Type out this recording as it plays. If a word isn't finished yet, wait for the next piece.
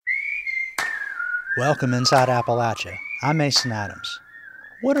Welcome inside Appalachia. I'm Mason Adams.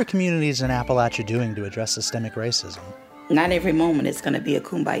 What are communities in Appalachia doing to address systemic racism? Not every moment is going to be a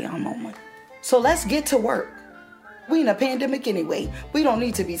kumbaya moment. So let's get to work. We in a pandemic anyway. We don't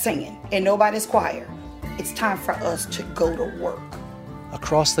need to be singing in nobody's choir. It's time for us to go to work.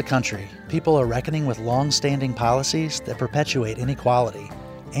 Across the country, people are reckoning with long-standing policies that perpetuate inequality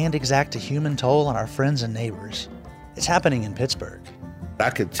and exact a human toll on our friends and neighbors. It's happening in Pittsburgh. I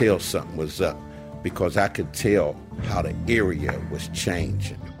could tell something was up because I could tell how the area was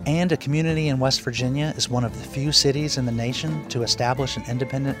changing. And a community in West Virginia is one of the few cities in the nation to establish an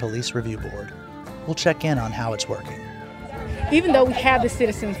independent police review board. We'll check in on how it's working. Even though we have the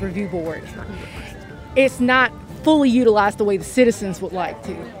Citizens Review Board, it's not fully utilized the way the citizens would like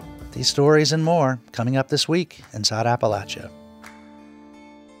to. These stories and more coming up this week inside Appalachia.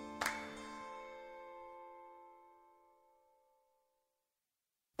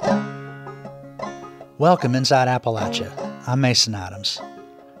 Welcome inside Appalachia. I'm Mason Adams.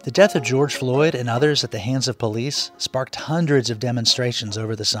 The death of George Floyd and others at the hands of police sparked hundreds of demonstrations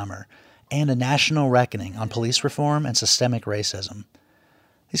over the summer and a national reckoning on police reform and systemic racism.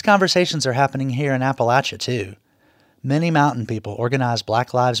 These conversations are happening here in Appalachia, too. Many mountain people organize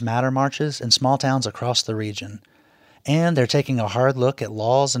Black Lives Matter marches in small towns across the region, and they're taking a hard look at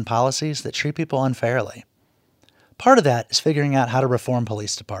laws and policies that treat people unfairly. Part of that is figuring out how to reform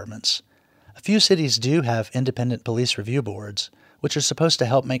police departments. A few cities do have independent police review boards, which are supposed to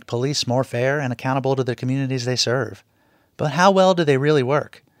help make police more fair and accountable to the communities they serve. But how well do they really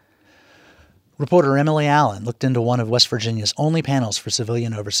work? Reporter Emily Allen looked into one of West Virginia's only panels for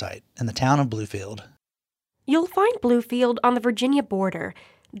civilian oversight in the town of Bluefield. You'll find Bluefield on the Virginia border.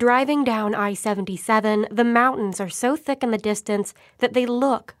 Driving down I-77, the mountains are so thick in the distance that they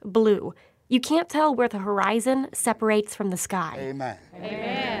look blue. You can't tell where the horizon separates from the sky. Amen.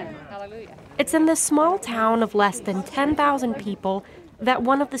 Amen. Hallelujah. It's in this small town of less than 10,000 people that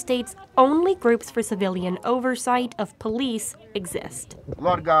one of the state's only groups for civilian oversight of police exist.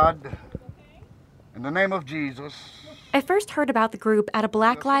 Lord God, in the name of Jesus, I first heard about the group at a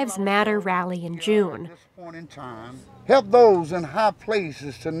Black Lives Matter rally in June. at this point in time, help those in high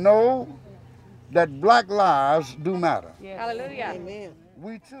places to know that black lives do matter. Hallelujah.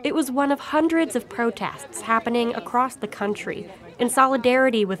 We too. It was one of hundreds of protests happening across the country in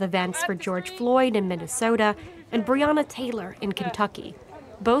solidarity with events for George Floyd in Minnesota and Breonna Taylor in Kentucky,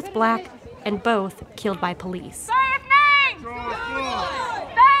 both black and both killed by police.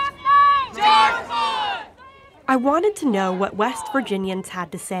 I wanted to know what West Virginians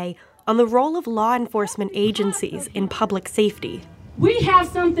had to say on the role of law enforcement agencies in public safety. We have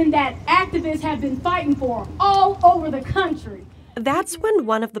something that activists have been fighting for all over the country. That's when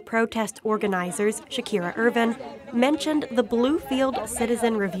one of the protest organizers, Shakira Irvin, mentioned the Bluefield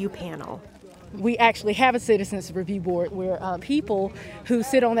Citizen Review Panel. We actually have a Citizens Review Board where people who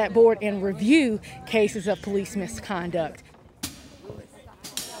sit on that board and review cases of police misconduct.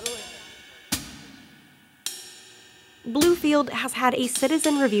 Bluefield has had a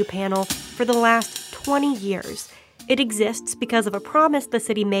citizen review panel for the last 20 years. It exists because of a promise the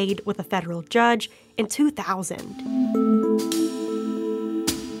city made with a federal judge in 2000.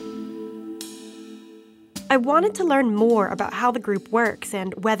 I wanted to learn more about how the group works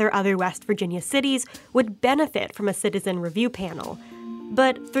and whether other West Virginia cities would benefit from a citizen review panel.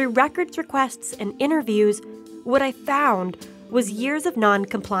 But through records requests and interviews, what I found was years of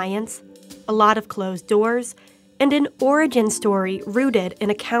non-compliance, a lot of closed doors, and an origin story rooted in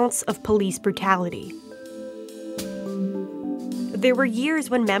accounts of police brutality. There were years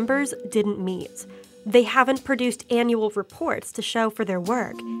when members didn't meet. They haven't produced annual reports to show for their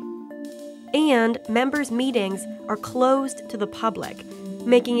work. And members' meetings are closed to the public,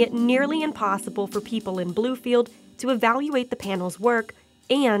 making it nearly impossible for people in Bluefield to evaluate the panel's work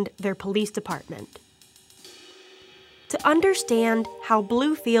and their police department. To understand how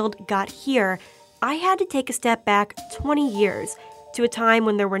Bluefield got here, I had to take a step back 20 years to a time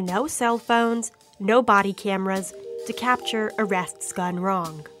when there were no cell phones, no body cameras to capture arrests gone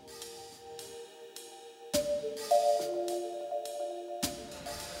wrong.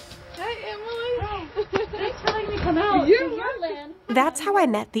 That's how I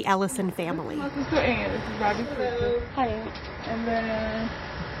met the Ellison family. My sister Ann, this is Robbie's sister. Hi, and then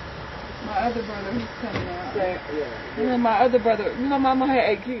my other brother, he's coming out. And then my other brother, my mama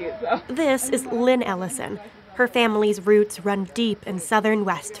had 8 kids. So. This is Lynn Ellison. Her family's roots run deep in southern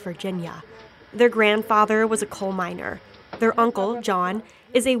West Virginia. Their grandfather was a coal miner. Their uncle, John,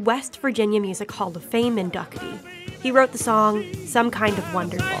 is a West Virginia Music Hall of Fame inductee. He wrote the song, Some Kind of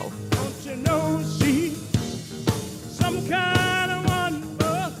Wonderful. Don't you know she's some kind of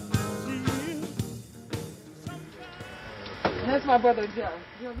wonderful? That's my brother Joe.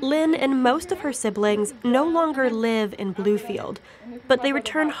 Lynn and most of her siblings no longer live in Bluefield, but they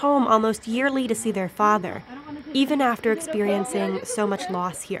return home almost yearly to see their father, even after experiencing so much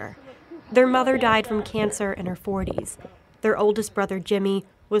loss here. Their mother died from cancer in her 40s. Their oldest brother, Jimmy,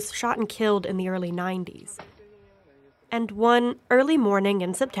 was shot and killed in the early 90s. And one early morning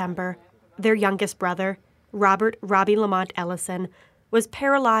in September, their youngest brother, Robert Robbie Lamont Ellison, was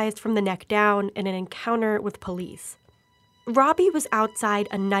paralyzed from the neck down in an encounter with police. Robbie was outside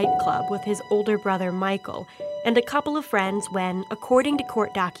a nightclub with his older brother Michael and a couple of friends when, according to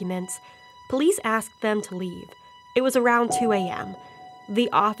court documents, police asked them to leave. It was around 2 a.m. The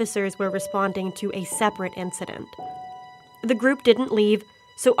officers were responding to a separate incident. The group didn't leave,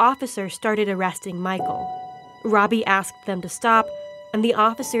 so officers started arresting Michael. Robbie asked them to stop, and the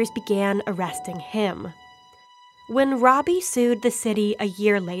officers began arresting him. When Robbie sued the city a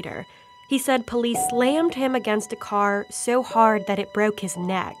year later, he said police slammed him against a car so hard that it broke his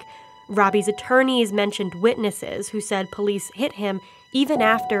neck. Robbie's attorneys mentioned witnesses who said police hit him even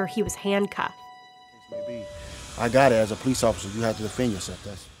after he was handcuffed. I got it. As a police officer, you have to defend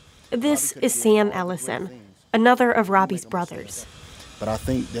yourself. This is Sam Ellison, another of Robbie's brothers. But I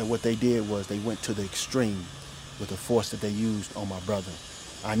think that what they did was they went to the extreme with the force that they used on my brother.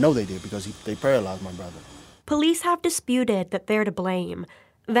 I know they did because they paralyzed my brother. Police have disputed that they're to blame.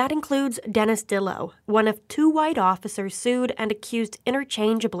 That includes Dennis Dillow, one of 2 white officers sued and accused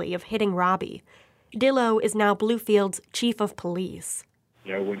interchangeably of hitting Robbie. Dillow is now Bluefield's chief of police.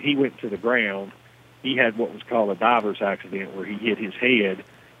 You know, when he went to the ground, he had what was called a diver's accident where he hit his head,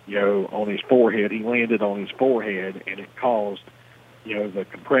 on his forehead. He landed on his forehead, and it caused, the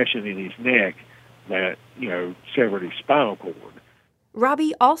compression in his neck that, severed his spinal cord.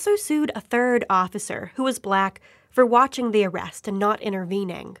 Robbie also sued a 3rd officer, who was black, for watching the arrest and not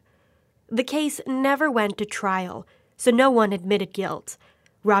intervening. The case never went to trial, so no one admitted guilt.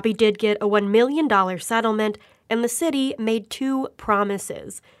 Robbie did get a $1 million settlement, and the city made 2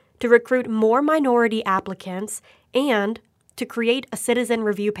 promises: to recruit more minority applicants and to create a citizen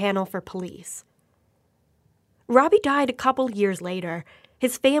review panel for police. Robbie died a couple years later.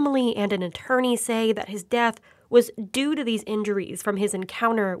 His family and an attorney say that his death was due to these injuries from his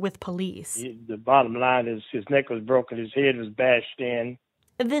encounter with police. The bottom line is his neck was broken, his head was bashed in.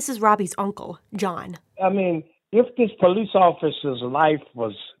 This is Robbie's uncle, John. I mean, if this police officer's life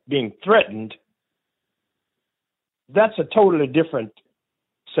was being threatened, that's a totally different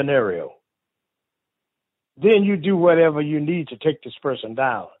scenario. Then you do whatever you need to take this person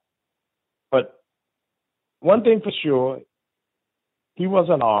down. But one thing for sure, he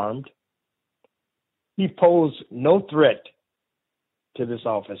wasn't armed. He posed no threat to this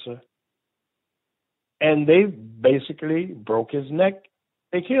officer. And they basically broke his neck.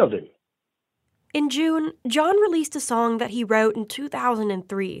 They killed him. In June, John released a song that he wrote in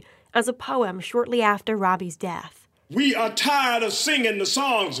 2003 as a poem shortly after Robbie's death. We are tired of singing the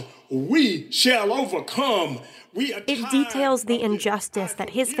songs, "We shall overcome." It details the injustice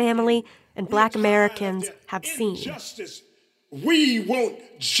that his family and Black Americans have seen. We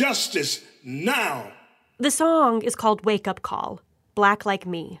want justice now. The song is called Wake Up Call, Black Like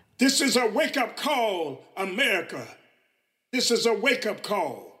Me. This is a wake-up call, America. This is a wake-up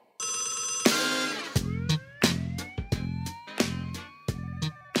call.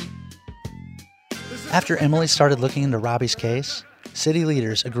 After Emily started looking into Robbie's case, city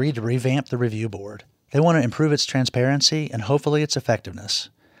leaders agreed to revamp the review board. They want to improve its transparency and hopefully its effectiveness.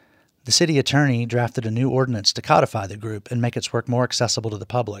 The city attorney drafted a new ordinance to codify the group and make its work more accessible to the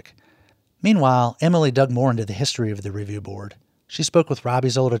public. Meanwhile, Emily dug more into the history of the review board. She spoke with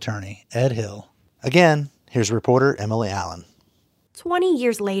Robbie's old attorney, Ed Hill. Again, here's reporter Emily Allen. 20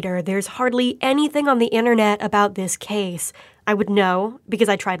 years later, there's hardly anything on the internet about this case. I would know, because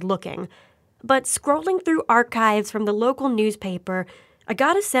I tried looking. But scrolling through archives from the local newspaper, I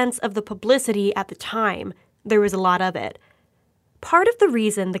got a sense of the publicity at the time. There was a lot of it. Part of the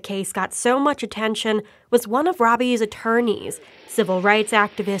reason the case got so much attention was one of Robbie's attorneys, civil rights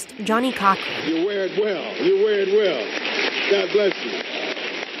activist Johnnie Cochran. You wear it well. You wear it well. God bless you.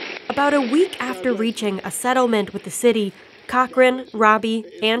 About a week after reaching a settlement with the city, Cochran, Robbie,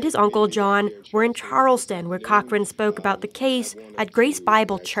 and his uncle John were in Charleston, where Cochran spoke about the case at Grace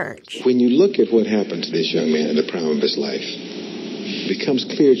Bible Church. When you look at what happened to this young man at the prime of his life, it becomes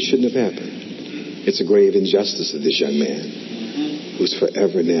clear it shouldn't have happened. It's a grave injustice of this young man, who's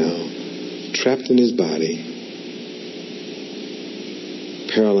forever now trapped in his body,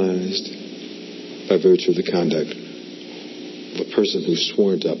 paralyzed by virtue of the conduct of a person who's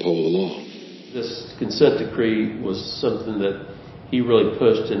sworn to uphold the law. This consent decree was something that he really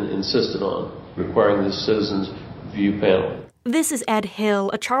pushed and insisted on, requiring the citizens review panel. This is Ed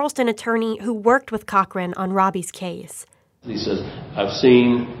Hill, a Charleston attorney who worked with Cochran on Robbie's case. He says, I've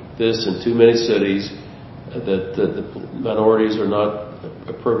seen this in too many cities, that the minorities are not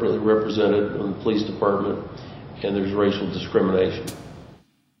appropriately represented in the police department, and there's racial discrimination.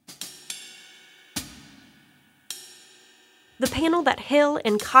 The panel that Hill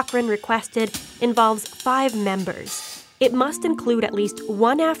and Cochran requested involves 5 members. It must include at least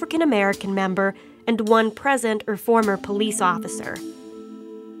 1 African American member and 1 present or former police officer.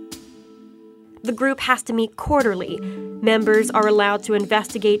 The group has to meet quarterly. Members are allowed to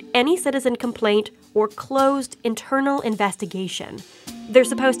investigate any citizen complaint or closed internal investigation. They're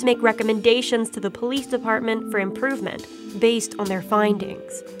supposed to make recommendations to the police department for improvement based on their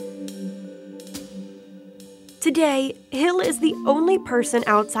findings. Today, Hill is the only person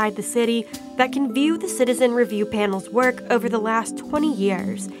outside the city that can view the Citizen Review Panel's work over the last 20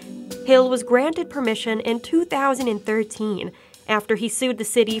 years. Hill was granted permission in 2013 after he sued the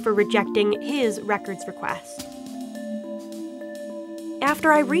city for rejecting his records request.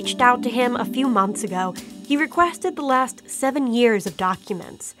 After I reached out to him a few months ago, he requested the last 7 years of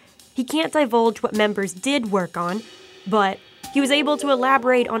documents. He can't divulge what members did work on, but he was able to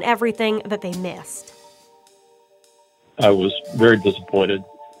elaborate on everything that they missed. I was very disappointed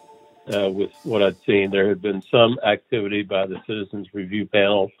with what I'd seen. There had been some activity by the Citizens Review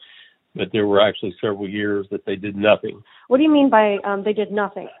Panel, but there were actually several years that they did nothing. What do you mean by they did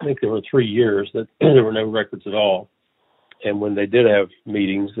nothing? I think there were 3 years that there were no records at all. And when they did have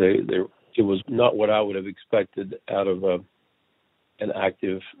meetings, it was not what I would have expected out of an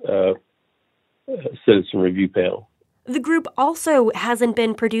active Citizen Review Panel. The group also hasn't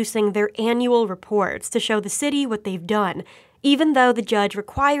been producing their annual reports to show the city what they've done, even though the judge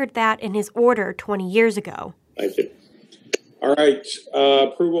required that in his order 20 years ago. Thank you. All right,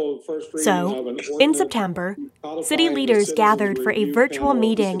 approval of first reading of an ordinance. In September, city leaders gathered for a virtual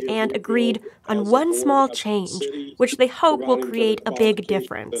meeting and agreed on one small change, which they hope will create a big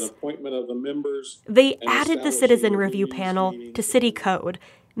difference. They added the Citizen Review Panel to City Code,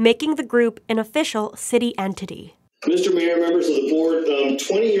 making the group an official city entity. Mr. Mayor, members of the board,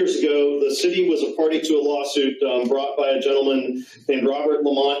 20 years ago, the city was a party to a lawsuit brought by a gentleman named Robert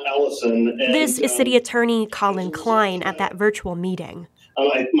Lamont Ellison. And, this is City Attorney Colin Klein at that virtual meeting.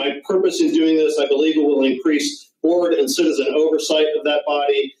 My purpose in doing this, I believe it will increase board and citizen oversight of that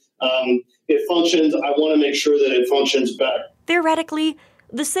body. It functions. I want to make sure that it functions better. Theoretically,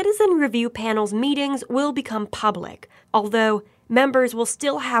 the Citizen Review Panel's meetings will become public, although members will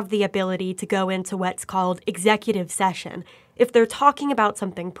still have the ability to go into what's called executive session. If they're talking about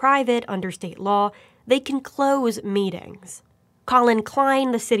something private under state law, they can close meetings. Colin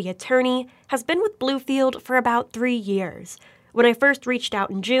Klein, the city attorney, has been with Bluefield for about 3 years. When I first reached out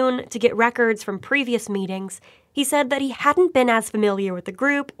in June to get records from previous meetings, he said that he hadn't been as familiar with the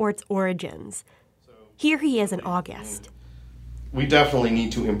group or its origins. Here he is in August. We definitely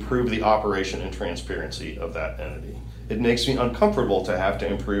need to improve the operation and transparency of that entity. It makes me uncomfortable to have to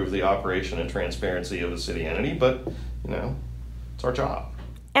improve the operation and transparency of a city entity, but, it's our job.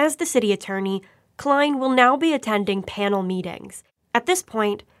 As the city attorney, Klein will now be attending panel meetings. At this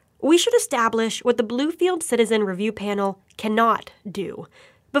point, we should establish what the Bluefield Citizen Review Panel cannot do.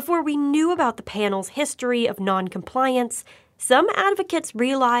 Before we knew about the panel's history of noncompliance, some advocates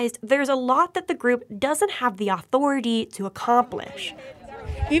realized there's a lot that the group doesn't have the authority to accomplish.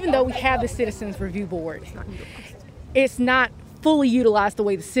 Even though we have the Citizens Review Board, it's not fully utilized the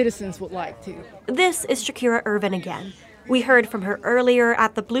way the citizens would like to. This is Shakira Irvin again. We heard from her earlier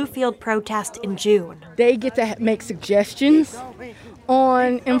at the Bluefield protest in June. They get to make suggestions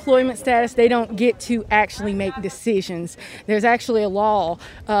on employment status. They don't get to actually make decisions. There's actually a law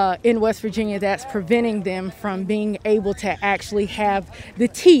in West Virginia that's preventing them from being able to actually have the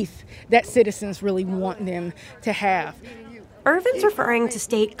teeth that citizens really want them to have. Irvin's referring to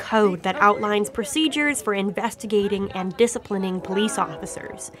state code that outlines procedures for investigating and disciplining police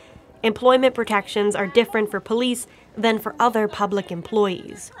officers. Employment protections are different for police than for other public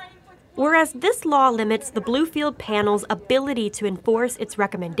employees. Whereas this law limits the Bluefield Panel's ability to enforce its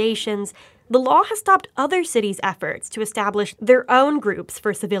recommendations, the law has stopped other cities' efforts to establish their own groups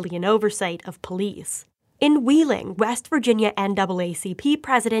for civilian oversight of police. In Wheeling, West Virginia NAACP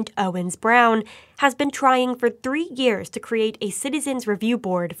President Owens Brown has been trying for 3 years to create a Citizens Review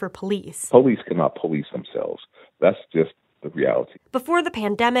Board for police. Police cannot police themselves. That's just the reality. Before the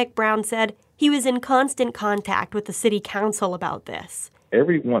pandemic, Brown said he was in constant contact with the city council about this.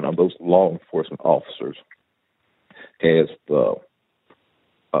 Every one of those law enforcement officers has the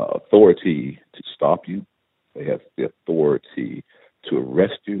authority to stop you. They have the authority to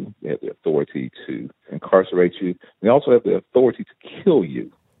arrest you. They have the authority to incarcerate you. They also have the authority to kill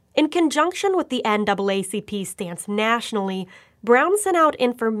you. In conjunction with the NAACP stance nationally, Brown sent out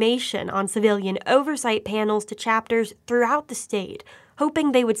information on civilian oversight panels to chapters throughout the state,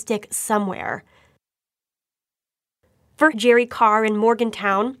 hoping they would stick somewhere. For Jerry Carr in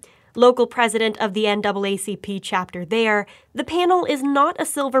Morgantown, local president of the NAACP chapter there, the panel is not a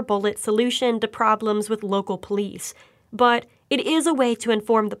silver bullet solution to problems with local police, but it is a way to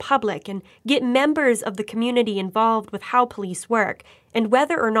inform the public and get members of the community involved with how police work and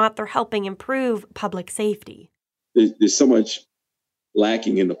whether or not they're helping improve public safety. There's so much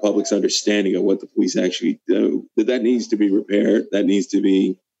lacking in the public's understanding of what the police actually do that needs to be repaired, that needs to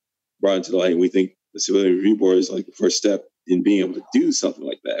be brought into the light. And we think the Civilian Review Board is like the first step in being able to do something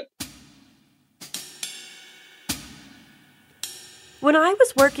like that. When I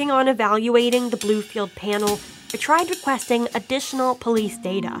was working on evaluating the Bluefield panel, I tried requesting additional police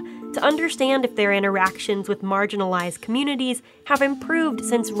data to understand if their interactions with marginalized communities have improved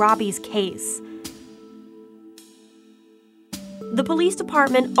since Robbie's case. The police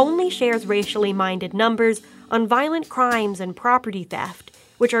department only shares racially minded numbers on violent crimes and property theft,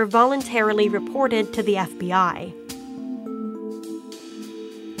 which are voluntarily reported to the FBI.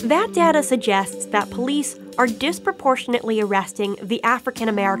 That data suggests that police are disproportionately arresting the African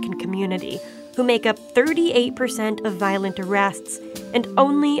American community, who make up 38% of violent arrests and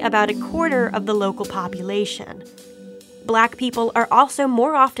only about a quarter of the local population. Black people are also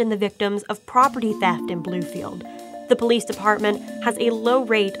more often the victims of property theft in Bluefield. The police department has a low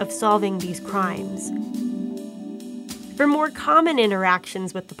rate of solving these crimes. For more common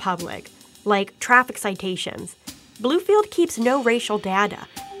interactions with the public, like traffic citations, Bluefield keeps no racial data.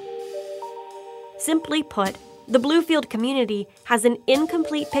 Simply put, the Bluefield community has an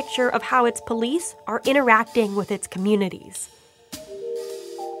incomplete picture of how its police are interacting with its communities.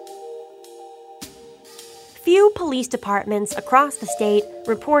 Few police departments across the state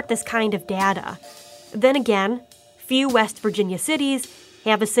report this kind of data. Then again, few West Virginia cities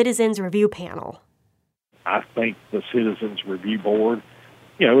have a Citizens Review panel. I think the Citizens Review Board,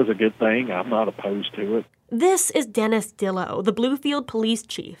 is a good thing. I'm not opposed to it. This is Dennis Dillow, the Bluefield police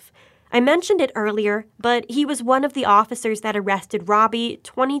chief. I mentioned it earlier, but he was one of the officers that arrested Robbie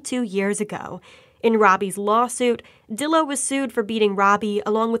 22 years ago. In Robbie's lawsuit, Dillow was sued for beating Robbie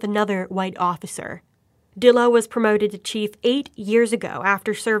along with another white officer. Dillow was promoted to chief 8 years ago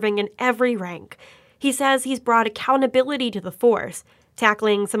after serving in every rank. He says he's brought accountability to the force,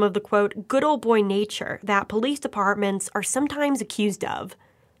 tackling some of the, quote, good old boy nature that police departments are sometimes accused of.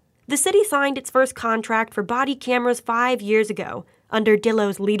 The city signed its first contract for body cameras 5 years ago, under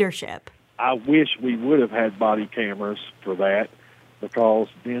Dillow's leadership. I wish we would have had body cameras for that, because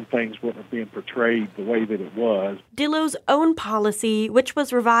then things wouldn't have been portrayed the way that it was. Dillow's own policy, which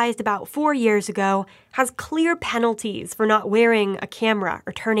was revised about 4 years ago, has clear penalties for not wearing a camera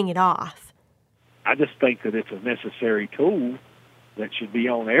or turning it off. I just think that it's a necessary tool that should be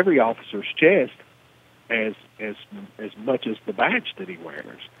on every officer's chest as much as the badge that he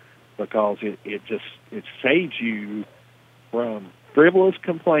wears, because it saves you from frivolous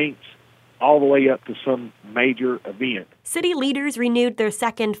complaints all the way up to some major event. City leaders renewed their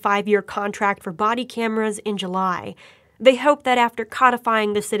second 5-year contract for body cameras in July. They hope that after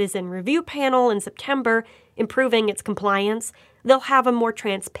codifying the Citizen Review panel in September, improving its compliance, they'll have a more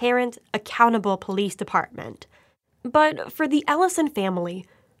transparent, accountable police department. But for the Ellison family,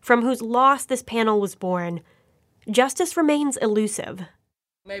 from whose loss this panel was born, justice remains elusive.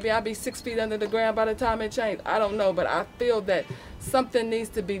 Maybe I'll be 6 feet under the ground by the time it changes. I don't know, but I feel that something needs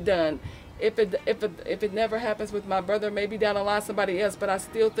to be done. If it never happens with my brother, maybe down the line somebody else, but I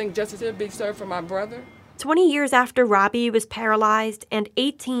still think justice should be served for my brother. 20 years after Robbie was paralyzed and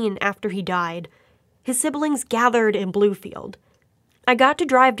 18 after he died, his siblings gathered in Bluefield. I got to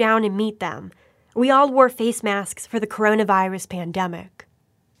drive down and meet them. We all wore face masks for the coronavirus pandemic.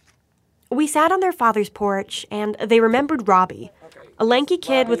 We sat on their father's porch, and they remembered Robbie, a lanky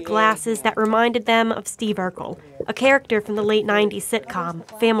kid with glasses that reminded them of Steve Urkel, a character from the late 90s sitcom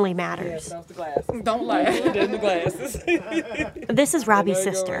Family Matters. Don't laugh. The glasses. This is Robbie's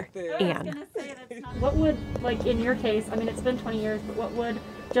sister, Anne. What would, in your case, it's been 20 years, but what would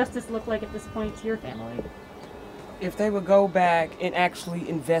justice look like at this point to your family? If they would go back and actually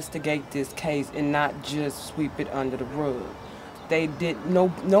investigate this case and not just sweep it under the rug. They did.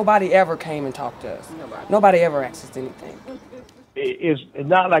 Nobody ever came and talked to us. Nobody ever asked us anything. It's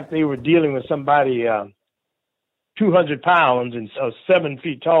not like they were dealing with somebody 200 pounds and 7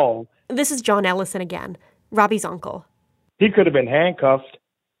 feet tall. This is John Ellison again, Robbie's uncle. He could have been handcuffed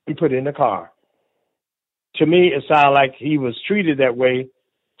and put in the car. To me, it sounded like he was treated that way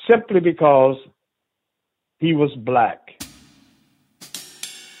simply because he was black.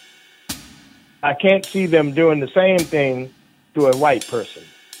 I can't see them doing the same thing to a white person.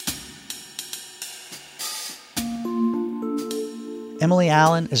 Emily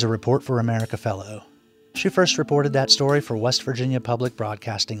Allen is a Report for America fellow. She first reported that story for West Virginia Public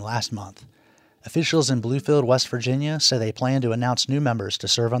Broadcasting last month. Officials in Bluefield, West Virginia say they plan to announce new members to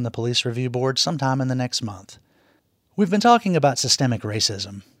serve on the Police Review Board sometime in the next month. We've been talking about systemic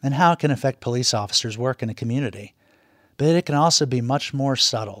racism and how it can affect police officers' work in a community. But it can also be much more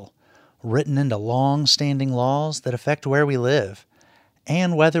subtle, written into long-standing laws that affect where we live,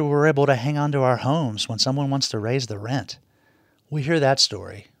 and whether we're able to hang on to our homes when someone wants to raise the rent. We hear that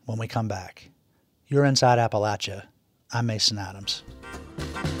story when we come back. You're Inside Appalachia. I'm Mason Adams.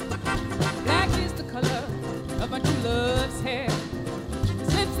 Black is the color of my true love's hair.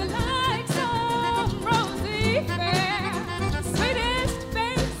 His lips are like some rosy fair. Sweetest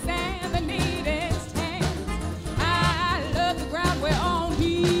face and the neatest hands. I love the ground whereon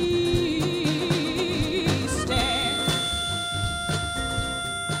he stands.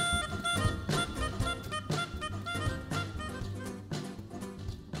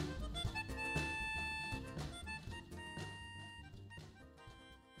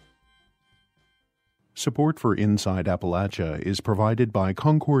 Support for Inside Appalachia is provided by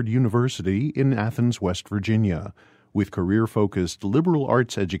Concord University in Athens, West Virginia. With career-focused liberal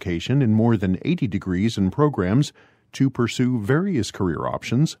arts education in more than 80 degrees and programs to pursue various career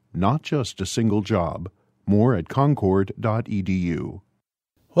options, not just a single job. More at concord.edu.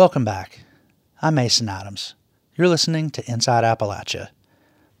 Welcome back. I'm Mason Adams. You're listening to Inside Appalachia.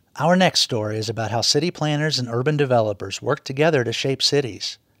 Our next story is about how city planners and urban developers work together to shape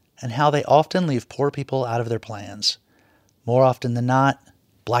cities, and how they often leave poor people out of their plans. More often than not,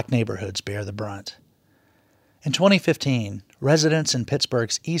 black neighborhoods bear the brunt. In 2015, residents in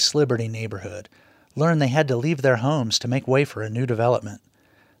Pittsburgh's East Liberty neighborhood learned they had to leave their homes to make way for a new development.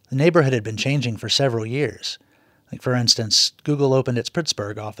 The neighborhood had been changing for several years. Like, for instance, Google opened its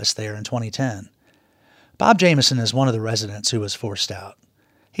Pittsburgh office there in 2010. Bob Jameson is one of the residents who was forced out.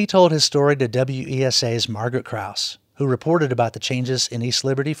 He told his story to WESA's Margaret Krause, who reported about the changes in East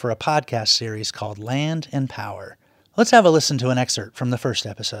Liberty for a podcast series called Land and Power. Let's have a listen to an excerpt from the first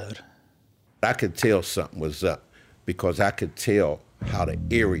episode. I could tell something was up because I could tell how the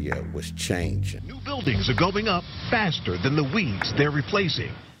area was changing. New buildings are going up faster than the weeds they're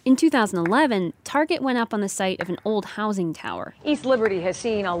replacing. In 2011, Target went up on the site of an old housing tower. East Liberty has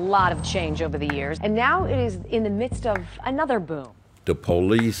seen a lot of change over the years, and now it is in the midst of another boom. The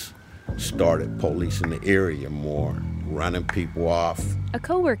police started policing the area more, running people off. A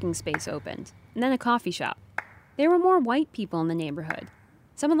co-working space opened, and then a coffee shop. There were more white people in the neighborhood.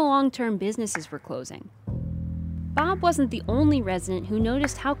 Some of the long-term businesses were closing. Bob wasn't the only resident who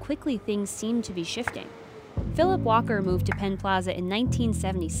noticed how quickly things seemed to be shifting. Philip Walker moved to Penn Plaza in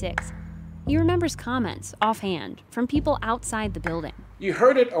 1976. He remembers comments, offhand, from people outside the building. You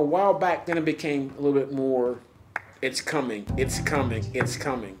heard it a while back, then it became a little bit more, it's coming, it's coming, it's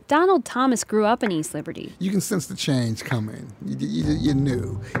coming. Donald Thomas grew up in East Liberty. You can sense the change coming. You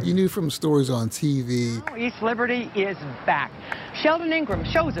knew. You knew from stories on TV. East Liberty is back. Sheldon Ingram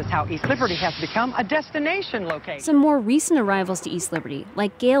shows us how East Liberty has become a destination location. Some more recent arrivals to East Liberty,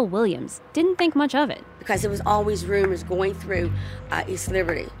 like Gail Williams, didn't think much of it. Because there was always rumors going through East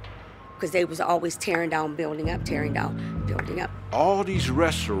Liberty. Because they was always tearing down, building up, tearing down, building up. All these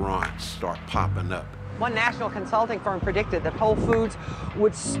restaurants start popping up. One national consulting firm predicted that Whole Foods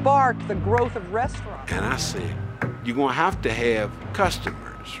would spark the growth of restaurants. And I said, you're going to have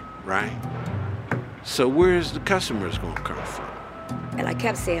customers, right? So where's the customers going to come from? And I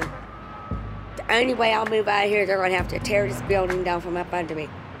kept saying, the only way I'll move out of here, they're going to have to tear this building down from up under me.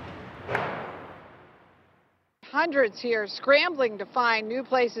 Hundreds here scrambling to find new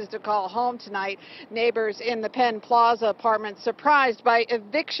places to call home tonight. Neighbors in the Penn Plaza apartment surprised by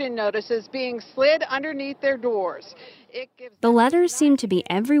eviction notices being slid underneath their doors. The letters seemed to be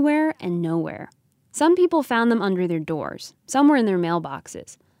everywhere and nowhere. Some people found them under their doors. Some were in their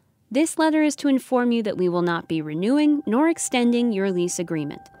mailboxes. This letter is to inform you that we will not be renewing nor extending your lease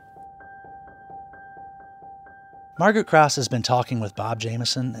agreement. Margaret Krause has been talking with Bob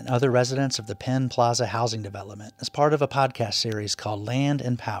Jameson and other residents of the Penn Plaza housing development as part of a podcast series called Land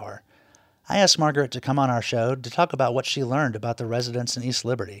and Power. I asked Margaret to come on our show to talk about what she learned about the residents in East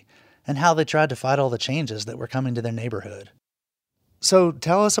Liberty and how they tried to fight all the changes that were coming to their neighborhood. So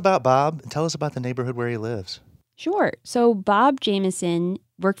tell us about Bob and tell us about the neighborhood where he lives. Sure. So Bob Jameson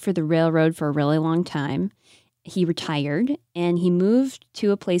worked for the railroad for a really long time. he retired and he moved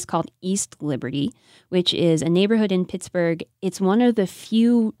to a place called East Liberty, which is a neighborhood in Pittsburgh. It's one of the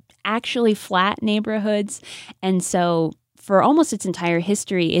few actually flat neighborhoods. And so for almost its entire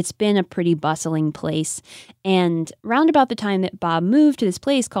history, it's been a pretty bustling place. And round about the time that Bob moved to this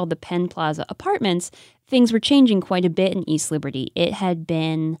place called the Penn Plaza Apartments, things were changing quite a bit in East Liberty. It had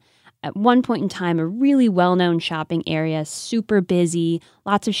been, at one point in time, a really well-known shopping area, super busy,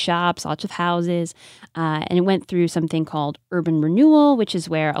 lots of shops, lots of houses, and it went through something called urban renewal, which is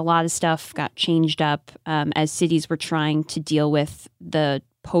where a lot of stuff got changed up as cities were trying to deal with the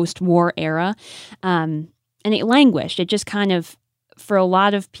post-war era. And it languished. It just kind of, for a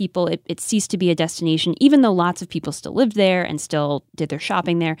lot of people, it ceased to be a destination, even though lots of people still lived there and still did their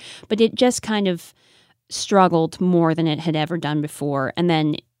shopping there. But it just kind of struggled more than it had ever done before. And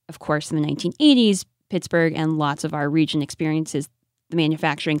then, of course, in the 1980s, Pittsburgh and lots of our region experiences the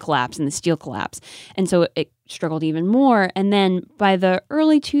manufacturing collapse and the steel collapse. And so it struggled even more. And then by the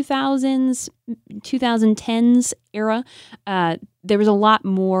early 2000s, 2010s era, there was a lot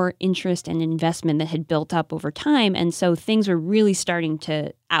more interest and investment that had built up over time. And so things were really starting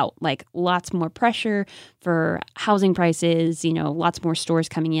to like lots more pressure for housing prices, lots more stores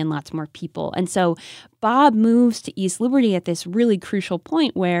coming in, lots more people. And so Bob moves to East Liberty at this really crucial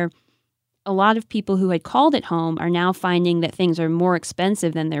point where a lot of people who had called it home are now finding that things are more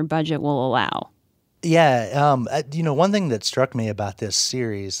expensive than their budget will allow. Yeah. One thing that struck me about this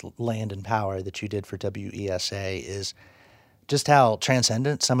series, Land and Power, that you did for WESA is just how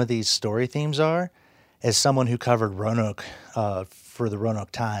transcendent some of these story themes are. As someone who covered Roanoke for the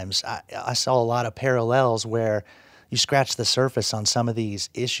Roanoke Times, I saw a lot of parallels where you scratch the surface on some of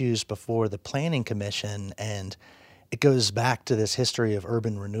these issues before the Planning Commission, and it goes back to this history of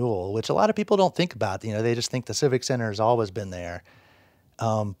urban renewal, which a lot of people don't think about. They just think the Civic Center has always been there.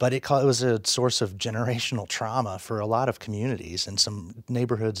 But it was a source of generational trauma for a lot of communities and some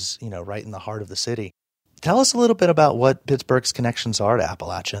neighborhoods, right in the heart of the city. Tell us a little bit about what Pittsburgh's connections are to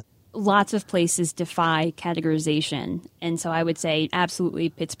Appalachia. Lots of places defy categorization. And so I would say absolutely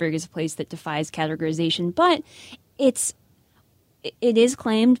Pittsburgh is a place that defies categorization. But it is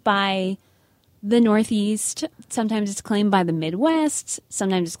claimed by the Northeast. Sometimes it's claimed by the Midwest.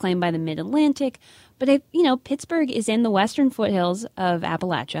 Sometimes it's claimed by the Mid-Atlantic. But, Pittsburgh is in the western foothills of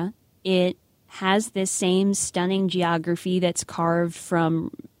Appalachia. It has this same stunning geography that's carved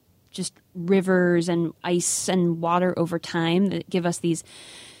from just rivers and ice and water over time that give us these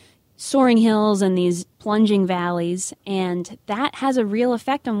soaring hills and these plunging valleys. And that has a real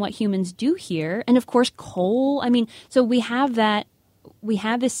effect on what humans do here. And, of course, coal. So we have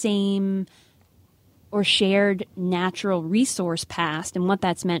the same or shared natural resource past and what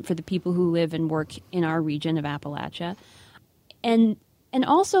that's meant for the people who live and work in our region of Appalachia. And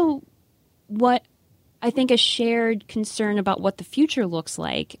also what I think a shared concern about what the future looks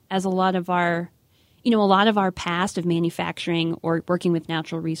like, as a lot of our past of manufacturing or working with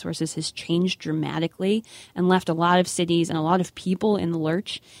natural resources has changed dramatically and left a lot of cities and a lot of people in the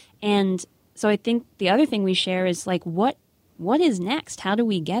lurch. And so I think the other thing we share is like, what is next? How do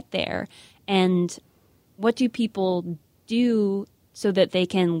we get there? And what do people do so that they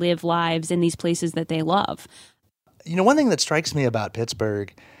can live lives in these places that they love? One thing that strikes me about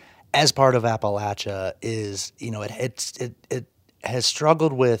Pittsburgh as part of Appalachia is, it has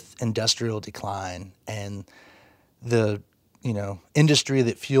struggled with industrial decline, and the, industry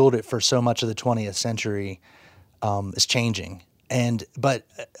that fueled it for so much of the 20th century is changing. But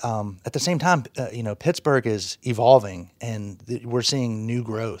at the same time, Pittsburgh is evolving, and we're seeing new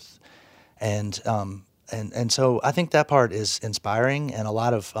growth. And so I think that part is inspiring, and a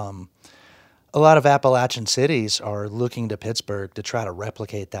lot of Appalachian cities are looking to Pittsburgh to try to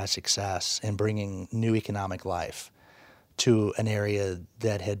replicate that success in bringing new economic life to an area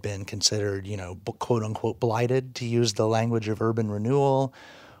that had been considered, quote unquote, blighted, to use the language of urban renewal,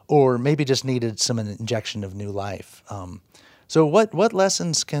 or maybe just needed some injection of new life. So what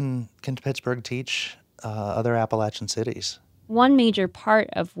lessons can Pittsburgh teach other Appalachian cities? One major part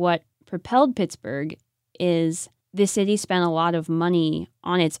of what propelled Pittsburgh is the city spent a lot of money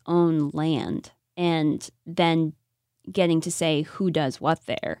on its own land and then getting to say who does what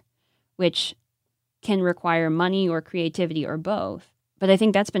there, which can require money or creativity or both. But I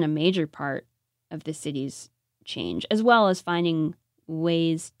think that's been a major part of the city's change, as well as finding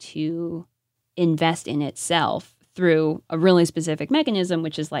ways to invest in itself through a really specific mechanism,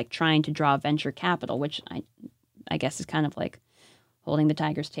 which is like trying to draw venture capital, which I guess is kind of like holding the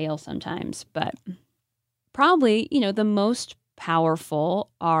tiger's tail sometimes. But probably, the most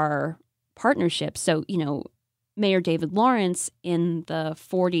powerful are partnerships. So, Mayor David Lawrence in the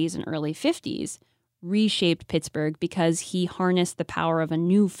 40s and early 50s reshaped Pittsburgh because he harnessed the power of a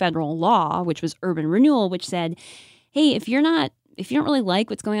new federal law, which was urban renewal, which said, hey, if you don't really like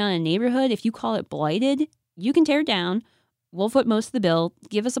what's going on in a neighborhood, if you call it blighted, you can tear it down. We'll foot most of the bill.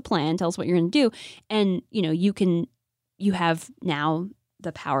 Give us a plan. Tell us what you're going to do. And, you have now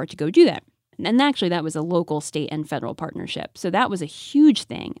the power to go do that. And actually, that was a local, state, and federal partnership. So that was a huge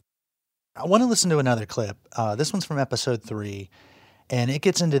thing. I want to listen to another clip. This one's from episode 3. And it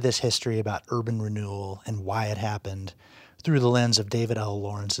gets into this history about urban renewal and why it happened through the lens of David L.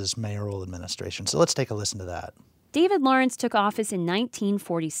 Lawrence's mayoral administration. So let's take a listen to that. David Lawrence took office in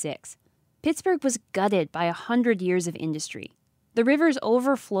 1946. Pittsburgh was gutted by 100 years of industry. The rivers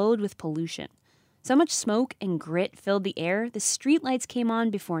overflowed with pollution. So much smoke and grit filled the air, the streetlights came on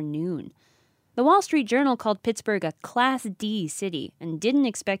before noon. The Wall Street Journal called Pittsburgh a Class D city and didn't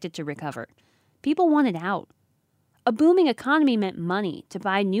expect it to recover. People wanted out. A booming economy meant money to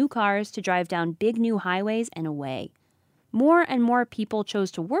buy new cars to drive down big new highways and away. More and more people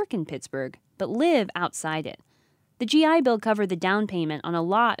chose to work in Pittsburgh, but live outside it. The GI Bill covered the down payment on a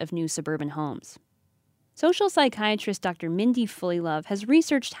lot of new suburban homes. Social psychiatrist Dr. Mindy Fullilove has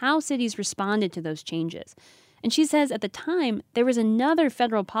researched how cities responded to those changes. And she says at the time, there was another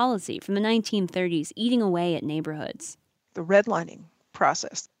federal policy from the 1930s eating away at neighborhoods. The redlining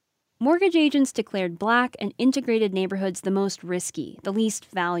process. Mortgage agents declared black and integrated neighborhoods the most risky, the least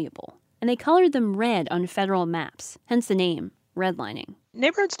valuable, and they colored them red on federal maps, hence the name, redlining.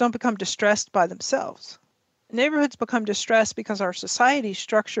 Neighborhoods don't become distressed by themselves. Neighborhoods become distressed because our society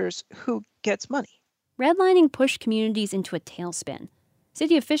structures who gets money. Redlining pushed communities into a tailspin.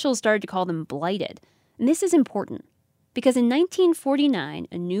 City officials started to call them blighted, and this is important, because in 1949,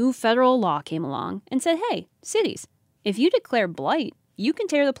 a new federal law came along and said, hey, cities, if you declare blight, you can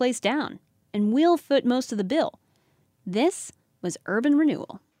tear the place down, and we'll foot most of the bill. This was urban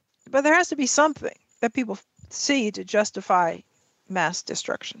renewal. But there has to be something that people see to justify mass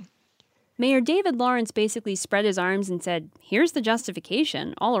destruction. Mayor David Lawrence basically spread his arms and said, here's the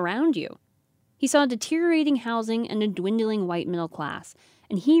justification all around you. He saw deteriorating housing and a dwindling white middle class,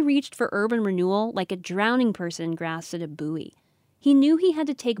 and he reached for urban renewal like a drowning person grasps at a buoy. He knew he had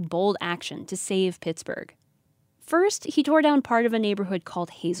to take bold action to save Pittsburgh. First, he tore down part of a neighborhood called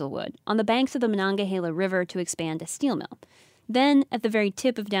Hazelwood on the banks of the Monongahela River to expand a steel mill. Then, at the very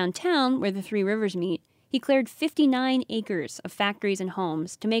tip of downtown, where the three rivers meet, he cleared 59 acres of factories and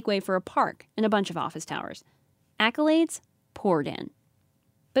homes to make way for a park and a bunch of office towers. Accolades poured in.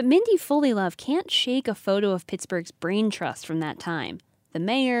 But Mindy Fullilove can't shake a photo of Pittsburgh's brain trust from that time. The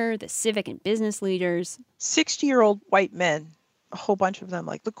mayor, the civic and business leaders. 60-year-old white men, a whole bunch of them,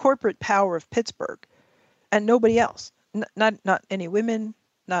 like the corporate power of Pittsburgh. And nobody else. Not any women,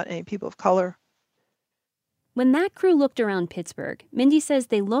 not any people of color. When that crew looked around Pittsburgh, Mindy says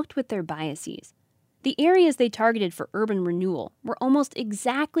they looked with their biases. The areas they targeted for urban renewal were almost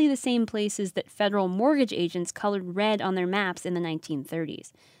exactly the same places that federal mortgage agents colored red on their maps in the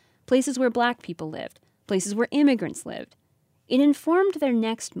 1930s. Places where black people lived, places where immigrants lived. It informed their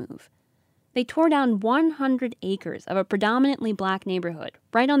next move. They tore down 100 acres of a predominantly black neighborhood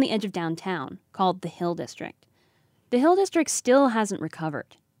right on the edge of downtown called the Hill District. The Hill District still hasn't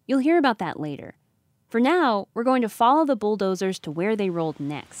recovered. You'll hear about that later. For now, we're going to follow the bulldozers to where they rolled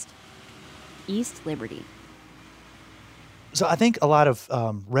next. East Liberty. So I think a lot of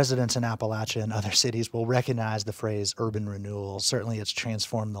residents in Appalachia and other cities will recognize the phrase urban renewal. Certainly it's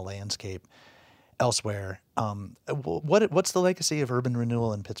transformed the landscape elsewhere. What's the legacy of urban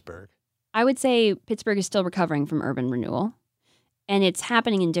renewal in Pittsburgh? I would say Pittsburgh is still recovering from urban renewal, and it's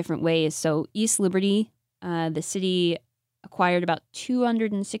happening in different ways. So East Liberty, the city acquired about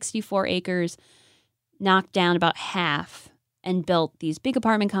 264 acres, knocked down about half, and built these big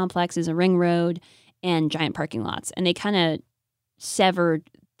apartment complexes, a ring road, and giant parking lots. And they kind of severed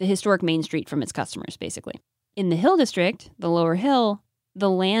the historic Main Street from its customers, basically. In the Hill District, the Lower Hill, the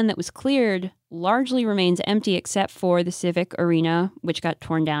land that was cleared largely remains empty except for the Civic Arena, which got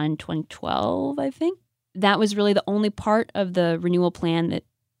torn down in 2012, I think. That was really the only part of the renewal plan that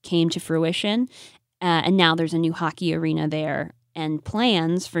came to fruition. And now there's a new hockey arena there and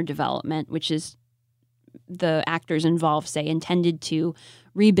plans for development, which is the actors involved say intended to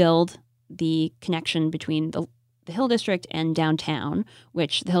rebuild the connection between the Hill District and downtown,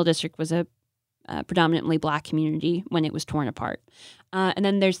 which the Hill District was a predominantly black community when it was torn apart. And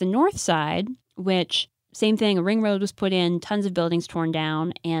then there's the north side, which, same thing, a ring road was put in, tons of buildings torn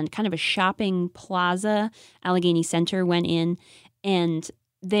down, and kind of a shopping plaza, Allegheny Center, went in. And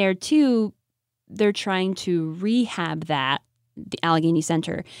there, too, they're trying to rehab that, the Allegheny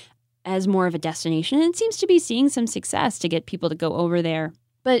Center, as more of a destination. And it seems to be seeing some success to get people to go over there.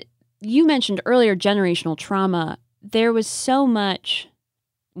 But you mentioned earlier generational trauma. There was so much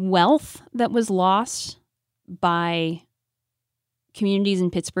wealth that was lost by communities in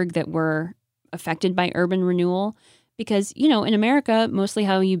Pittsburgh that were affected by urban renewal. Because, you know, in America, mostly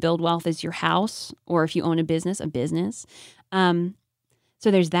how you build wealth is your house, or if you own a business. So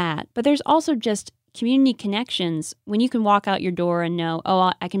there's that. But there's also just community connections when you can walk out your door and know,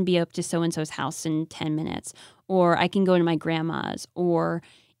 oh, I can be up to so-and-so's house in 10 minutes, or I can go to my grandma's, or,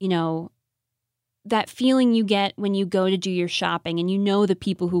 you know, that feeling you get when you go to do your shopping and you know the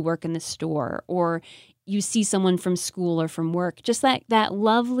people who work in the store, or you see someone from school or from work. Just that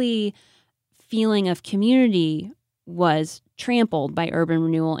lovely feeling of community was trampled by urban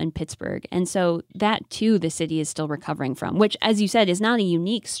renewal in Pittsburgh. And so that, too, the city is still recovering from, which, as you said, is not a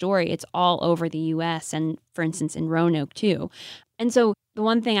unique story. It's all over the U.S. and, for instance, in Roanoke, too. And so the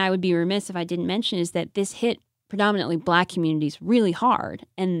one thing I would be remiss if I didn't mention is that this hit predominantly Black communities really hard.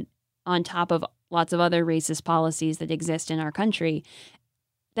 And on top of lots of other racist policies that exist in our country,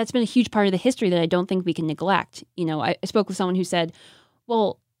 that's been a huge part of the history that I don't think we can neglect. You know, I spoke with someone who said,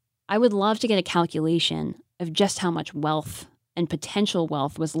 well, I would love to get a calculation of just how much wealth and potential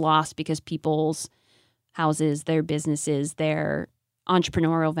wealth was lost because people's houses, their businesses, their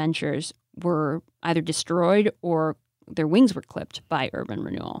entrepreneurial ventures were either destroyed or their wings were clipped by urban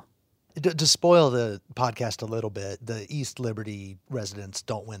renewal. To spoil the podcast a little bit, the East Liberty residents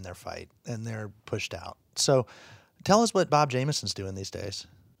don't win their fight, and they're pushed out. So tell us what Bob Jamison's doing these days.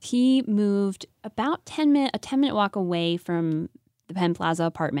 He moved about a 10-minute walk away from the Penn Plaza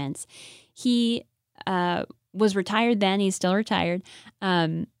apartments. He was retired then. He's still retired.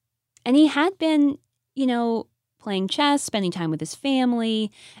 And he had been, you know, playing chess, spending time with his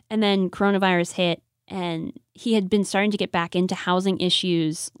family, and then coronavirus hit, and he had been starting to get back into housing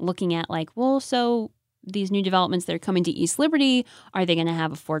issues, looking at like, well, so these new developments that are coming to East Liberty, are they going to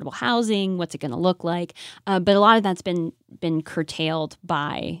have affordable housing? What's it going to look like? But a lot of that's been curtailed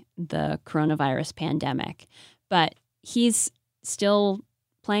by the coronavirus pandemic. But he's still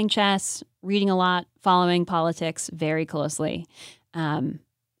playing chess, reading a lot, following politics very closely, and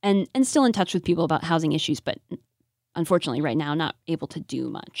still in touch with people about housing issues, but unfortunately right now not able to do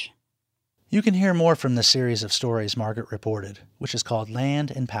much. You can hear more from the series of stories Margaret reported, which is called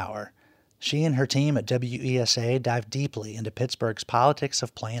Land and Power. She and her team at WESA dive deeply into Pittsburgh's politics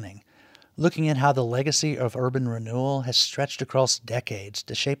of planning, looking at how the legacy of urban renewal has stretched across decades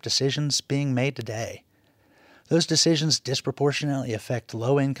to shape decisions being made today. Those decisions disproportionately affect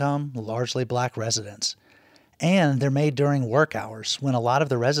low-income, largely Black residents. And they're made during work hours when a lot of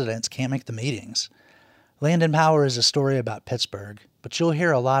the residents can't make the meetings. Land and Power is a story about Pittsburgh, but you'll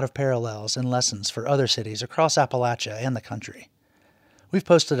hear a lot of parallels and lessons for other cities across Appalachia and the country. We've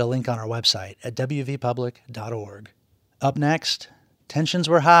posted a link on our website at wvpublic.org. Up next, tensions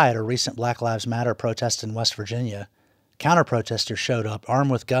were high at a recent Black Lives Matter protest in West Virginia. Counter-protesters showed up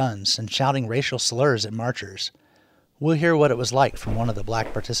armed with guns and shouting racial slurs at marchers. We'll hear what it was like from one of the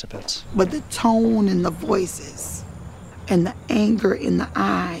Black participants. But the tone in the voices, and the anger in the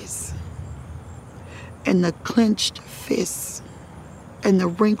eyes, and the clenched fists, and the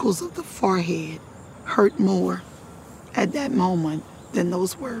wrinkles of the forehead hurt more at that moment than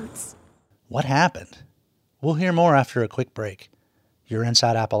those words. What happened? We'll hear more after a quick break. You're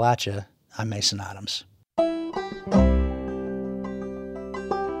Inside Appalachia. I'm Mason Adams.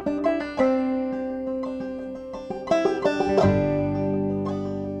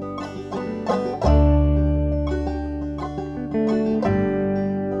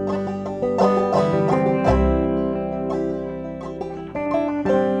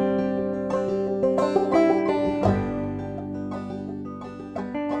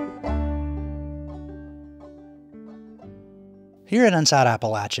 Here at Inside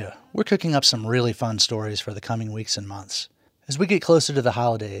Appalachia, we're cooking up some really fun stories for the coming weeks and months. As we get closer to the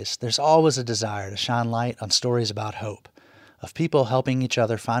holidays, there's always a desire to shine light on stories about hope, of people helping each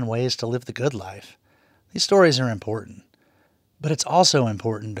other find ways to live the good life. These stories are important, but it's also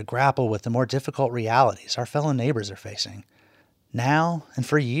important to grapple with the more difficult realities our fellow neighbors are facing. Now, and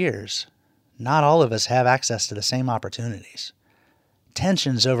for years, not all of us have access to the same opportunities.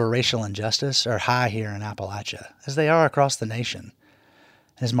 Tensions over racial injustice are high here in Appalachia, as they are across the nation.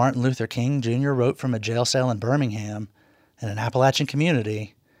 As Martin Luther King Jr. wrote from a jail cell in Birmingham, in an Appalachian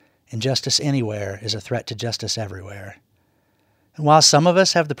community, injustice anywhere is a threat to justice everywhere. And while some of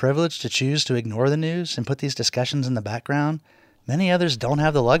us have the privilege to choose to ignore the news and put these discussions in the background, many others don't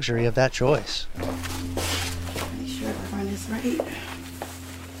have the luxury of that choice. Make sure the front is right.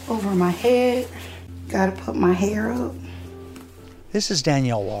 Over my head. Gotta put my hair up. This is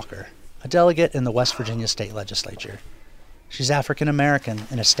Danielle Walker, a delegate in the West Virginia State Legislature. She's African American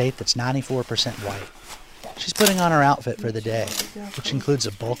in a state that's 94% white. She's putting on her outfit for the day, which includes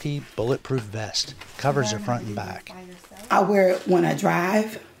a bulky, bulletproof vest, covers her front and back. I wear it when I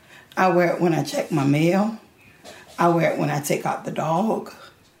drive. I wear it when I check my mail. I wear it when I take out the dog.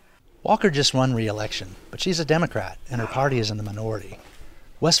 Walker just won re-election, but she's a Democrat, and her party is in the minority.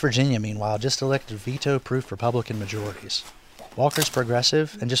 West Virginia, meanwhile, just elected veto-proof Republican majorities. Walker's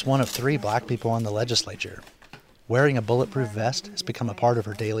progressive and just one of 3 black people in the legislature. Wearing a bulletproof vest has become a part of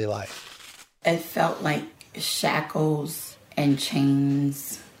her daily life. It felt like shackles and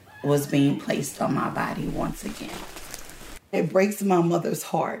chains was being placed on my body once again. It breaks my mother's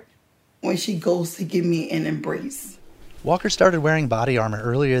heart when she goes to give me an embrace. Walker started wearing body armor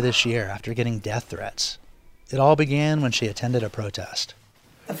earlier this year after getting death threats. It all began when she attended a protest.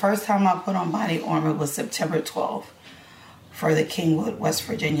 The first time I put on body armor was September 12th for the Kingwood, West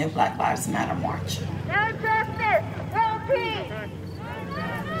Virginia Black Lives Matter March. No justice, no peace.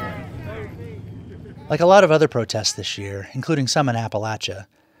 Like a lot of other protests this year, including some in Appalachia,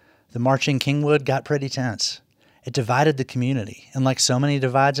 the march in Kingwood got pretty tense. It divided the community, and like so many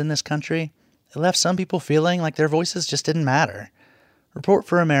divides in this country, it left some people feeling like their voices just didn't matter. Report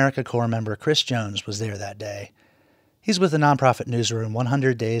for America Corps member Chris Jones was there that day. He's with the nonprofit newsroom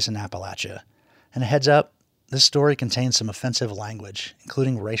 100 Days in Appalachia. And a heads up, this story contains some offensive language,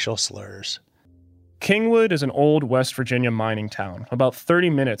 including racial slurs. Kingwood is an old West Virginia mining town, about 30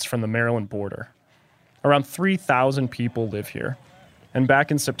 minutes from the Maryland border. Around 3,000 people live here. And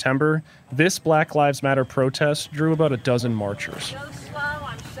back in September, this Black Lives Matter protest drew about a dozen marchers.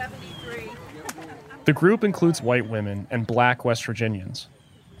 The group includes white women and black West Virginians.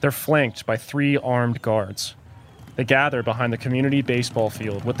 They're flanked by 3 armed guards. They gather behind the community baseball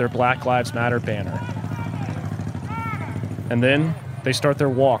field with their Black Lives Matter banner. And then they start their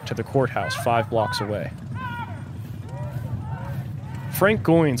walk to the courthouse 5 blocks away. Frank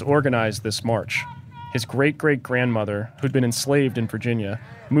Goins organized this march. His great-great-grandmother, who'd been enslaved in Virginia,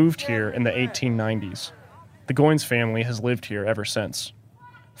 moved here in the 1890s. The Goins family has lived here ever since.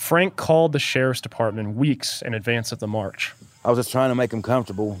 Frank called the sheriff's department weeks in advance of the march. I was just trying to make them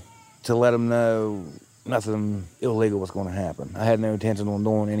comfortable, to let them know nothing illegal was going to happen. I had no intention on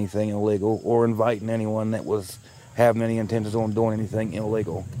doing anything illegal or inviting anyone that was having any intentions on doing anything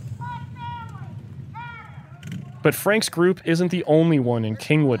illegal. But Frank's group isn't the only one in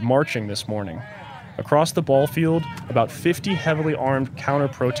Kingwood marching this morning. Across the ball field, about 50 heavily armed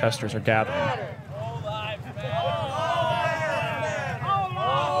counter-protesters are gathering.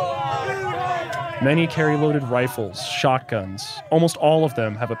 Many carry loaded rifles, shotguns. Almost all of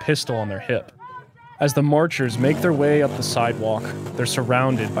them have a pistol on their hip. As the marchers make their way up the sidewalk, they're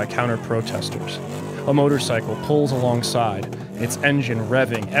surrounded by counter-protesters. A motorcycle pulls alongside, its engine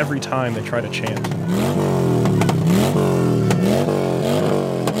revving every time they try to chant.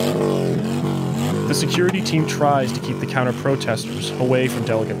 The security team tries to keep the counter-protesters away from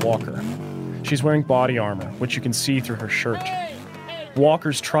Delegate Walker. She's wearing body armor, which you can see through her shirt.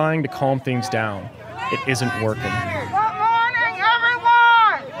 Walker's trying to calm things down. It isn't working. Good morning,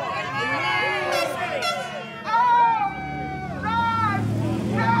 everyone!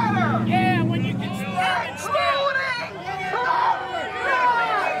 Yeah, when you can stand still.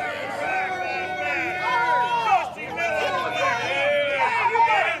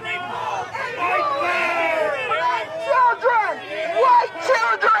 White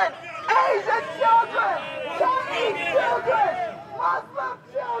children, Asian children, Chinese children, Muslim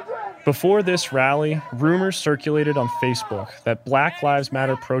children. Before this rally, rumors circulated on Facebook that Black Lives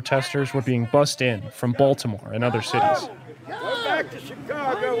Matter protesters were being bussed in from Baltimore and other cities. Go back to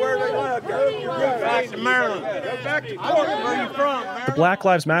Chicago, where they want to go. Go back to Maryland. Go back to Portland, where you from. The Black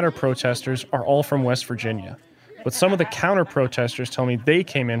Lives Matter protesters are all from West Virginia, but some of the counter-protesters tell me they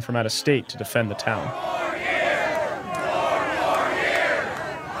came in from out of state to defend the town.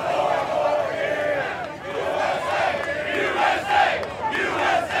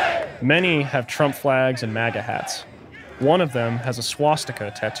 Many have Trump flags and MAGA hats. One of them has a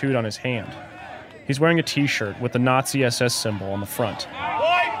swastika tattooed on his hand. He's wearing a t-shirt with the Nazi SS symbol on the front.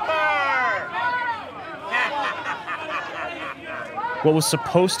 What was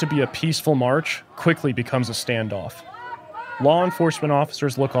supposed to be a peaceful march quickly becomes a standoff. Law enforcement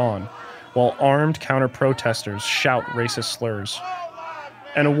officers look on, while armed counter-protesters shout racist slurs.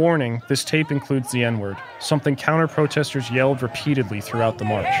 And a warning, this tape includes the N-word, something counter-protesters yelled repeatedly throughout the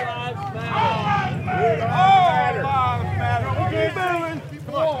march.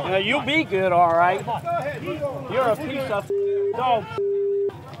 You'll be good, all right. You're a piece of dog.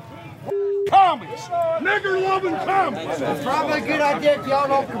 Commies! Nigger-loving commies! It's probably a good idea if y'all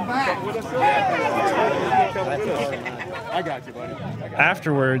don't come back. I got you, buddy.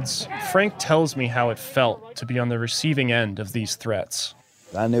 Afterwards, Frank tells me how it felt to be on the receiving end of these threats.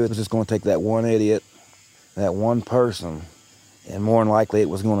 I knew it was just going to take that one idiot, that one person, and more than likely it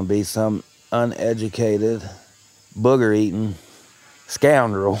was going to be some uneducated, booger-eating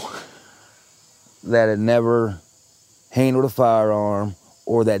scoundrel that had never handled a firearm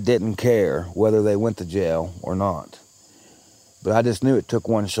or that didn't care whether they went to jail or not. But I just knew it took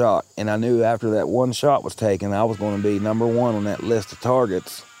one shot, and I knew after that one shot was taken, I was going to be number one on that list of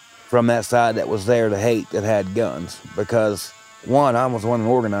targets from that side that was there to hate that had guns, because, one, I was the one that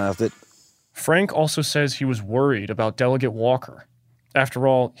organized it. Frank also says he was worried about Delegate Walker. After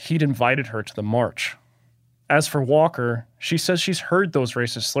all, he'd invited her to the march. As for Walker, she says she's heard those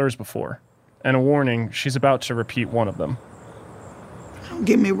racist slurs before, and a warning, she's about to repeat one of them. Don't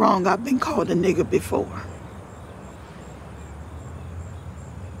get me wrong, I've been called a nigger before.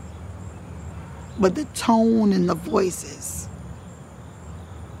 But the tone in the voices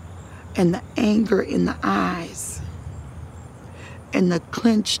and the anger in the eyes and the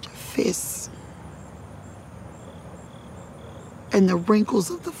clenched fists and the wrinkles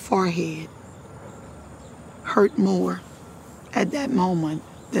of the forehead hurt more at that moment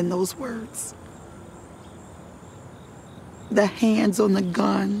than those words. The hands on the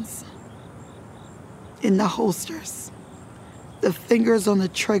guns in the holsters, the fingers on the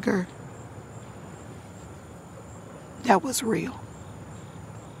trigger, that was real.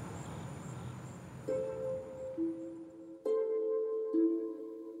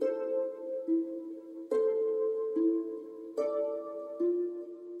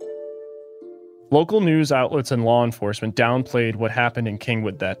 Local news outlets and law enforcement downplayed what happened in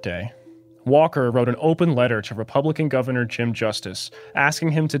Kingwood that day. Walker wrote an open letter to Republican Governor Jim Justice asking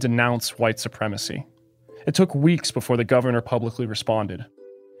him to denounce white supremacy. It took weeks before the governor publicly responded.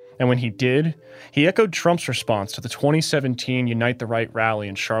 And when he did, he echoed Trump's response to the 2017 Unite the Right rally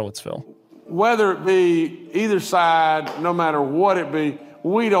in Charlottesville. Whether it be either side, no matter what it be,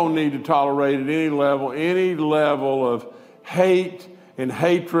 we don't need to tolerate at any level of hate and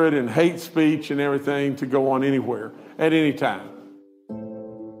hatred and hate speech and everything to go on anywhere, at any time.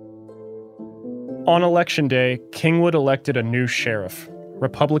 On Election Day, Kingwood elected a new sheriff,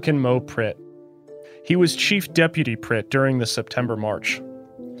 Republican Mo Pritt. He was Chief Deputy Pritt during the September March.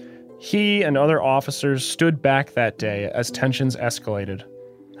 He and other officers stood back that day as tensions escalated.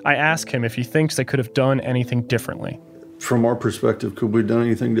 I asked him if he thinks they could have done anything differently. From our perspective, could we have done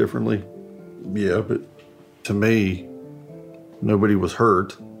anything differently? Yeah, but to me, nobody was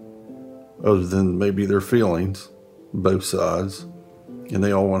hurt other than maybe their feelings, both sides, and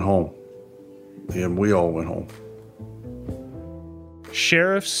they all went home. And we all went home.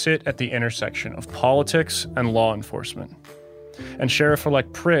 Sheriffs sit at the intersection of politics and law enforcement. And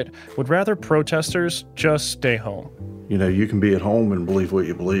Sheriff-elect Pritt would rather protesters just stay home. You know, you can be at home and believe what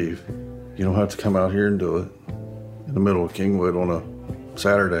you believe. You don't have to come out here and do it in the middle of Kingwood on a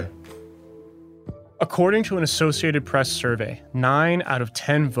Saturday. According to an Associated Press survey, 9 out of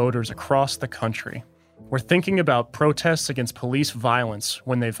 10 voters across the country were thinking about protests against police violence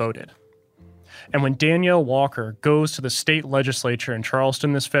when they voted. And when Danielle Walker goes to the state legislature in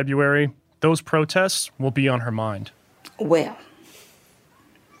Charleston this February, those protests will be on her mind. Well,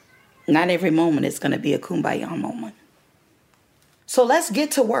 not every moment is going to be a kumbaya moment. So let's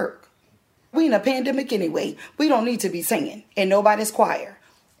get to work. We in a pandemic anyway. We don't need to be singing in nobody's choir.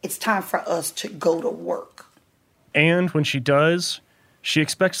 It's time for us to go to work. And when she does, she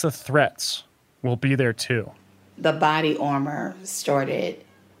expects the threats will be there too. The body armor started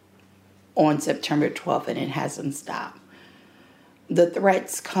on September 12th and it hasn't stopped. The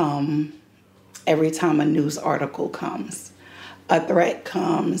threats come every time a news article comes. A threat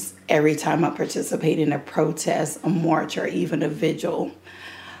comes every time I participate in a protest, a march, or even a vigil.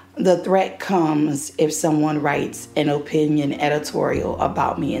 The threat comes if someone writes an opinion editorial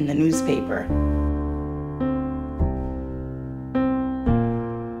about me in the newspaper.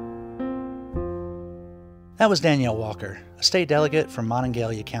 That was Danielle Walker, a state delegate from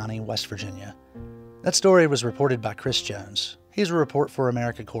Monongalia County, West Virginia. That story was reported by Chris Jones. He's a Report for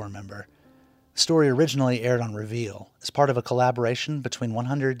America Corps member. The story originally aired on Reveal as part of a collaboration between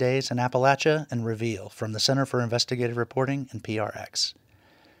 100 Days in Appalachia and Reveal from the Center for Investigative Reporting and PRX.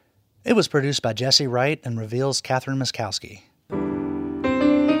 It was produced by Jesse Wright and Reveal's Catherine Miskowski.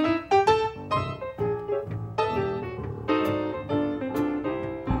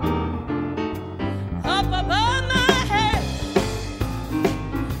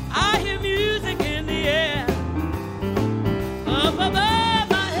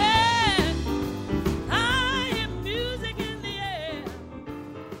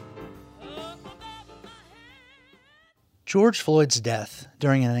 George Floyd's death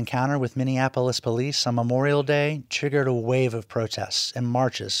during an encounter with Minneapolis police on Memorial Day triggered a wave of protests and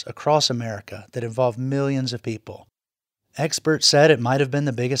marches across America that involved millions of people. Experts said it might have been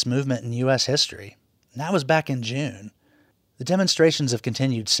the biggest movement in U.S. history. And that was back in June. The demonstrations have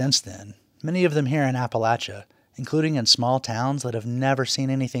continued since then, many of them here in Appalachia, including in small towns that have never seen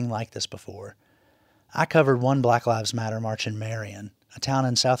anything like this before. I covered one Black Lives Matter march in Marion, a town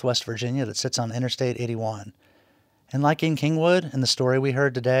in southwest Virginia that sits on Interstate 81. And like in Kingwood, in the story we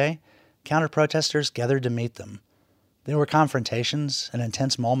heard today, counter-protesters gathered to meet them. There were confrontations and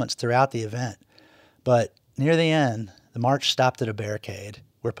intense moments throughout the event, but near the end, the march stopped at a barricade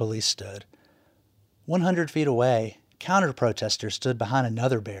where police stood. 100 feet away, counter-protesters stood behind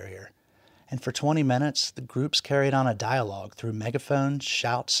another barrier, and for 20 minutes, the groups carried on a dialogue through megaphones,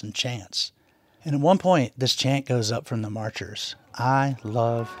 shouts, and chants. And at one point, this chant goes up from the marchers, "I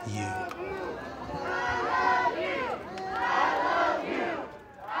love you."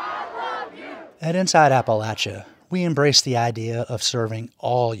 At Inside Appalachia, we embrace the idea of serving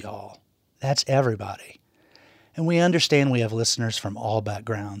all y'all. That's everybody. And we understand we have listeners from all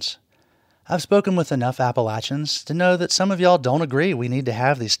backgrounds. I've spoken with enough Appalachians to know that some of y'all don't agree we need to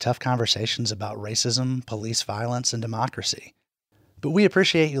have these tough conversations about racism, police violence, and democracy. But we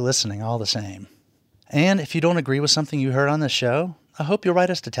appreciate you listening all the same. And if you don't agree with something you heard on this show, I hope you'll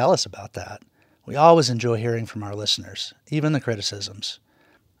write us to tell us about that. We always enjoy hearing from our listeners, even the criticisms.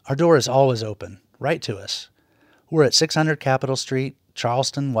 Our door is always open. Write to us. We're at 600 Capitol Street,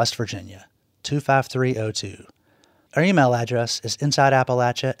 Charleston, West Virginia, 25302. Our email address is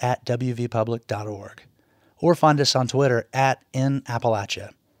insideappalachia@wvpublic.org. Or find us on Twitter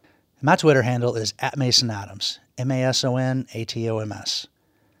 @inappalachia. My Twitter handle is @MasonAdams, MasonAtoms.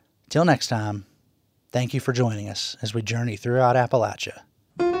 Till next time, thank you for joining us as we journey throughout Appalachia.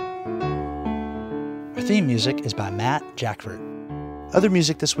 Our theme music is by Matt Jackford. Other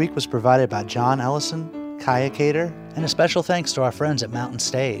music this week was provided by John Ellison, Kaya Cater, and a special thanks to our friends at Mountain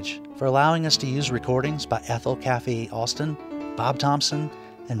Stage for allowing us to use recordings by Ethel Caffey Austin, Bob Thompson,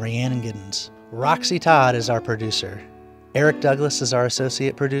 and Rhiannon Giddens. Roxy Todd is our producer. Eric Douglas is our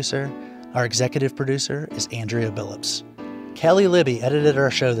associate producer. Our executive producer is Andrea Billups. Kelly Libby edited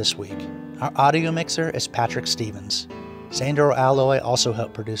our show this week. Our audio mixer is Patrick Stevens. Sandro Alloy also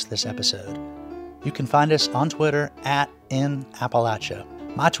helped produce this episode. You can find us on Twitter @InAppalachia.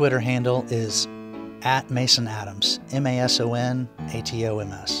 My Twitter handle is @MasonAtoms,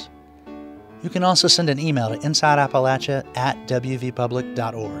 MasonAtoms. You can also send an email to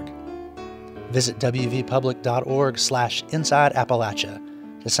insideappalachia@wvpublic.org. Visit wvpublic.org/InsideAppalachia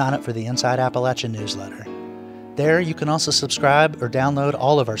to sign up for the Inside Appalachia newsletter. There you can also subscribe or download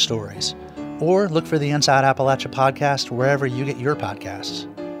all of our stories, or look for the Inside Appalachia podcast wherever you get your podcasts.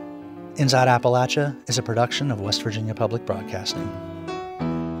 Inside Appalachia is a production of West Virginia Public Broadcasting.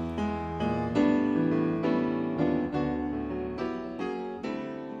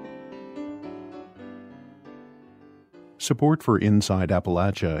 Support for Inside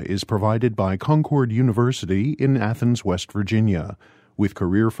Appalachia is provided by Concord University in Athens, West Virginia, with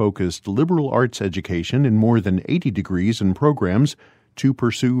career-focused liberal arts education in more than 80 degrees and programs to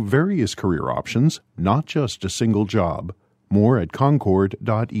pursue various career options, not just a single job. More at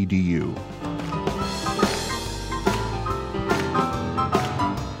concord.edu.